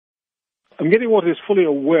Umgeni Water is fully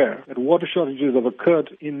aware that water shortages have occurred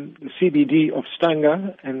in the CBD of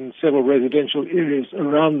Stanger and several residential areas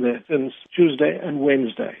around there since Tuesday and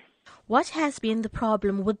Wednesday. What has been the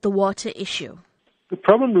problem with the water issue? The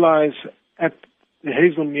problem lies at the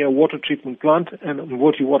Hazelmere water treatment plant and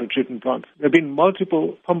Umvoti water treatment plant. There have been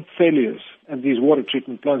multiple pump failures at these water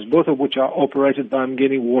treatment plants, both of which are operated by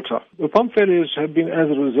Umgeni Water. The pump failures have been as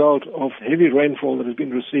a result of heavy rainfall that has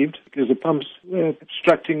been received because the pumps were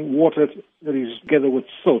extracting water that is together with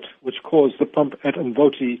silt, which caused the pump at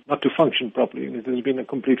Umvoti not to function properly, and it has been a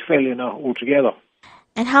complete failure now altogether.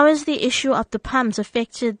 And how has the issue of the pumps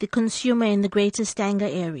affected the consumer in the greater Stanger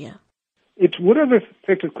area? It would have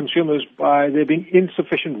affected consumers by there being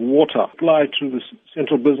insufficient water applied to the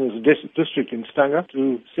central business district in Stanger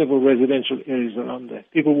to several residential areas around there.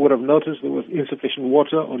 People would have noticed there was insufficient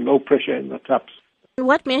water or low pressure in the taps.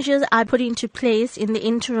 What measures are put into place in the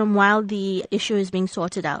interim while the issue is being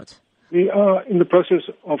sorted out? We are in the process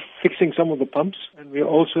of fixing some of the pumps, and we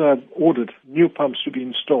also have ordered new pumps to be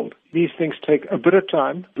installed. These things take a bit of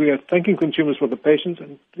time. We are thanking consumers for the patience,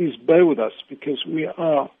 and please bear with us because we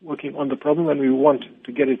are working on the problem and we want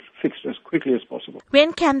to get it fixed as quickly as possible.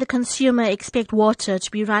 When can the consumer expect water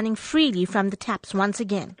to be running freely from the taps once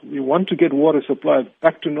again? We want to get water supply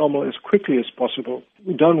back to normal as quickly as possible.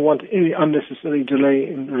 We don't want any unnecessary delay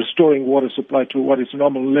in restoring water supply to what its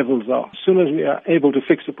normal levels are. As soon as we are able to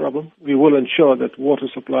fix the problem, we will ensure that water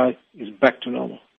supply is back to normal.